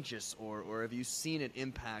anxious, or have you seen it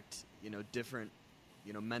impact different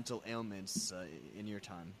mental ailments in your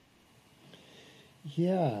time?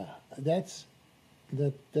 Yeah, that's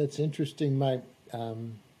interesting. My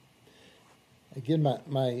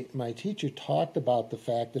teacher talked about the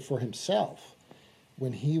fact that for himself,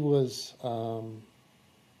 when he was a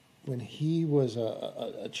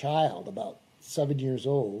child, about 7 years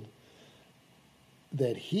old,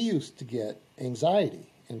 that he used to get anxiety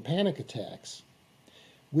and panic attacks,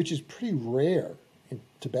 which is pretty rare in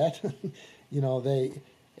Tibet.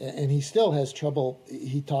 And he still has trouble.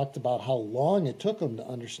 He talked about how long it took him to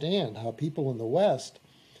understand how people in the West,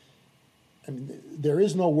 I mean, there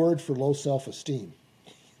is no word for low self-esteem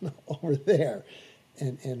over there.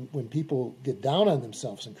 And when people get down on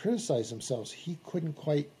themselves and criticize themselves, he couldn't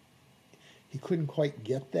quite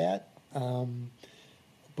get that.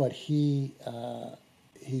 But he's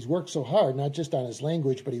worked so hard, not just on his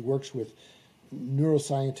language, but he works with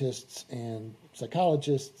neuroscientists and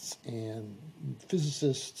psychologists and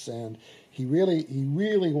physicists, and he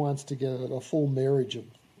really wants to get a full marriage of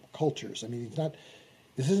cultures. I mean,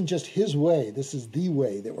 this isn't just his way, this is the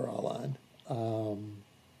way that we're all on.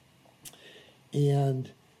 And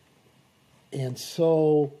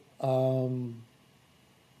so I'm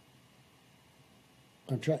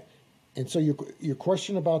trying. And so your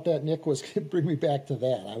question about that, Nick, was bring me back to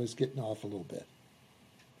that. I was getting off a little bit.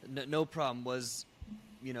 No problem. Was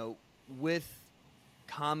with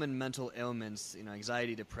common mental ailments,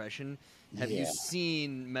 anxiety, depression, have you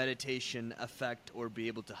seen meditation affect or be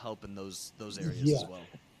able to help in those areas as well?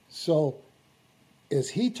 So, as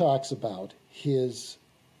he talks about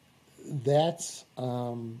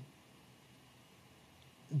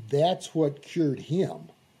that's what cured him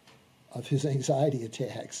of his anxiety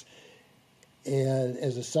attacks, and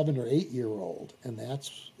as a 7 or 8 year old, and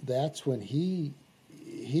that's when he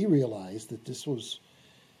realized that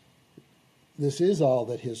this is all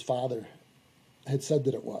that his father had said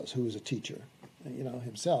that it was, who was a teacher,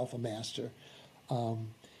 himself a master. And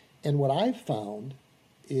what I've found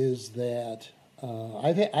is that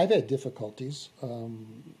I've had difficulties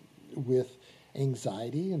with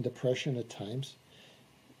anxiety and depression at times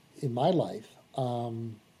in my life.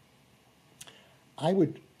 I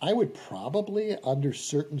would probably, under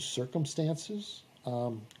certain circumstances,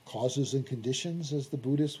 causes and conditions, as the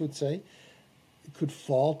Buddhists would say, could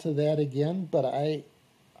fall to that again, but I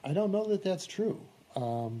don't know that that's true.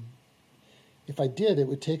 If I did, it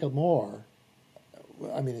would take more.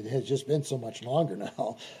 I mean, it has just been so much longer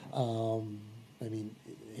now. I mean,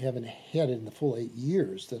 I haven't had it in the full 8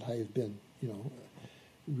 years that I have been,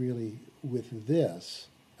 really with this.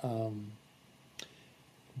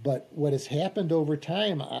 But what has happened over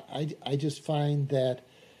time, I just find that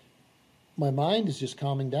my mind is just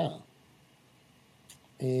calming down.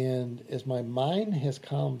 And as my mind has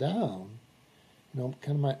calmed down,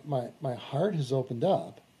 kind of my heart has opened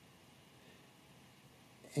up,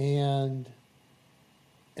 and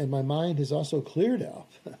my mind has also cleared up.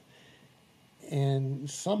 And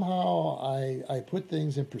somehow I put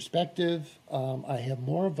things in perspective. I have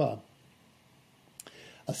more of a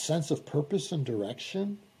sense of purpose and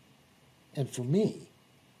direction. And for me,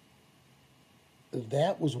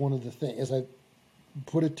 that was one of the things, as I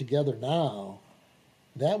put it together now,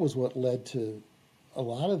 that was what led to a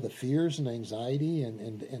lot of the fears and anxiety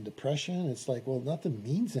and depression. It's like, well, nothing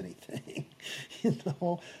means anything.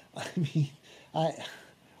 I mean,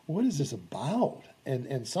 what is this about?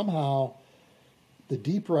 And somehow, the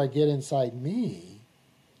deeper I get inside me,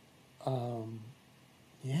 I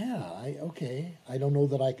don't know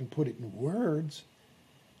that I can put it in words,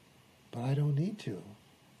 but I don't need to.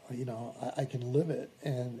 I can live it,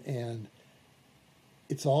 and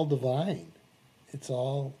it's all divine. It's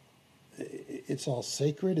all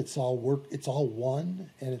sacred. It's all work. It's all one,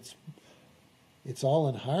 and it's all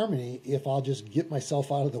in harmony if I'll just get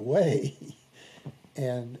myself out of the way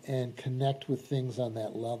and connect with things on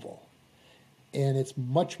that level. And it's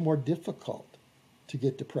much more difficult to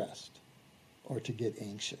get depressed or to get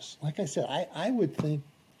anxious. Like I said, I would think,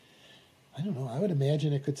 I don't know, I would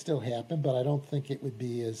imagine it could still happen, but I don't think it would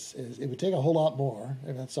be as it would take a whole lot more,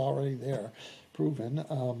 and it's already there, proven,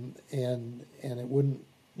 and it wouldn't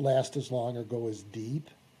last as long or go as deep,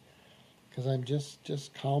 because I'm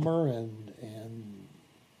just calmer and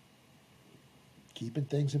keeping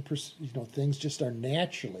things in, things just are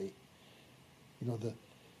naturally,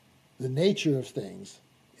 the nature of things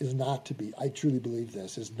is not to be, I truly believe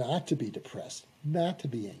this, is not to be depressed, not to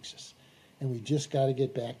be anxious. And we just got to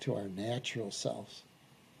get back to our natural selves.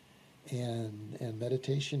 and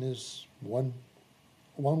meditation is one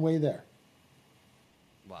way there.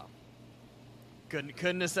 Wow.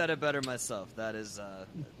 Couldn't have said it better myself. That is a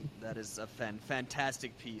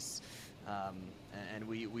fantastic piece, and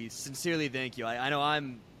we sincerely thank you. I know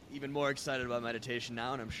I'm even more excited about meditation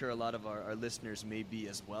now, and I'm sure a lot of our listeners may be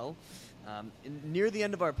as well. Near the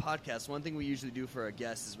end of our podcast, one thing we usually do for our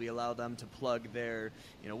guests is we allow them to plug their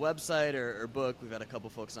website or book. We've had a couple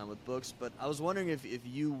folks on with books, but I was wondering if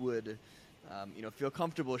you would feel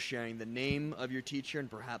comfortable sharing the name of your teacher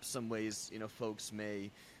and perhaps some ways folks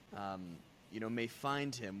may may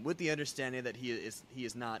find him, with the understanding that he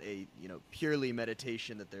is not a purely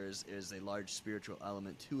meditation, that there is a large spiritual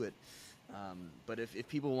element to it. But if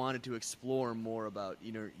people wanted to explore more about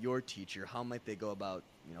your teacher, how might they go about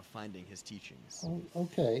finding his teachings?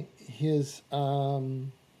 Okay, his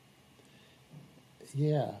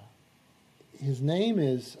his name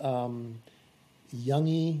is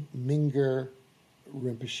Yungi Mingyur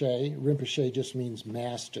Rinpoche. Rinpoche just means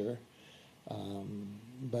master,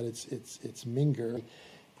 but it's Mingyur,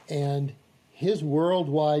 and his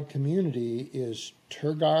worldwide community is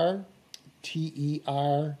Tergar,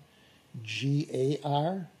 Tergar,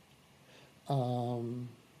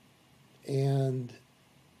 and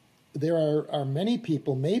there are many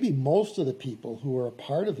people, maybe most of the people who are a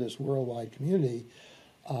part of this worldwide community,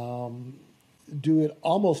 do it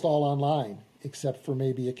almost all online, except for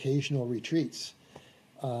maybe occasional retreats.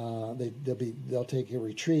 They'll take a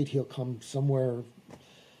retreat. He'll come somewhere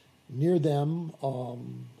near them,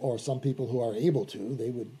 or some people who are able to, they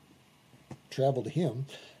would travel to him,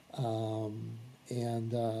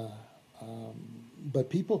 but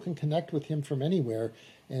people can connect with him from anywhere,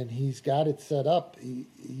 and he's got it set up.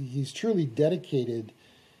 He's truly dedicated.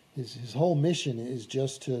 His whole mission is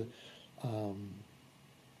just to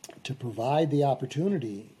provide the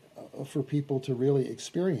opportunity for people to really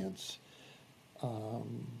experience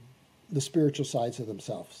the spiritual sides of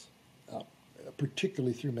themselves,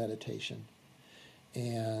 particularly through meditation.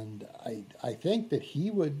 And I think that he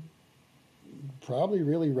would probably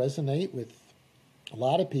really resonate with a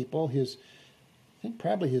lot of people. I think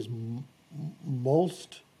probably his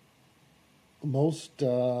most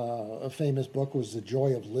famous book was The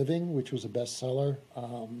Joy of Living, which was a bestseller.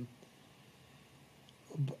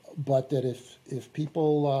 But that if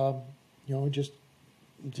people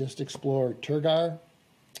just explore Tergar,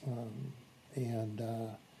 and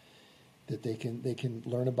that they can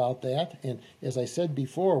learn about that. And as I said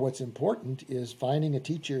before, what's important is finding a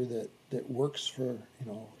teacher that works for,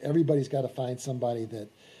 everybody's got to find somebody that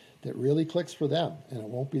really clicks for them, and it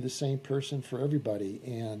won't be the same person for everybody.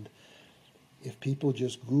 And if people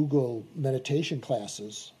just Google meditation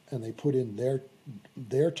classes and they put in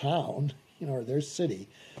their town, or their city,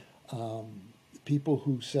 people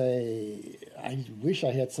who say, I wish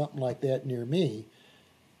I had something like that near me,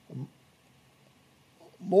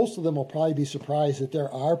 most of them will probably be surprised that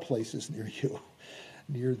there are places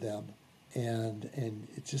near them. And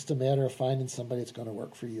it's just a matter of finding somebody that's going to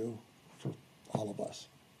work for you, for all of us.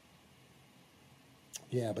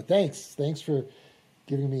 Yeah, but thanks for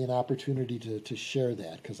giving me an opportunity to share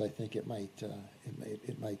that, because I think it might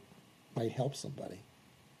help somebody.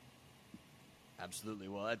 Absolutely.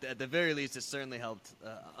 Well, at the very least, it certainly helped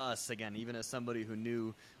us. Again, even as somebody who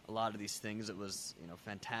knew a lot of these things, it was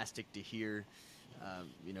fantastic to hear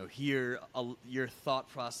your thought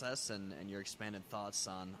process and your expanded thoughts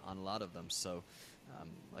on a lot of them. So,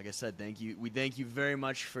 like I said, thank you. We thank you very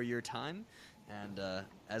much for your time, and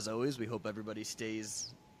as always, we hope everybody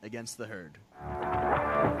stays against the herd.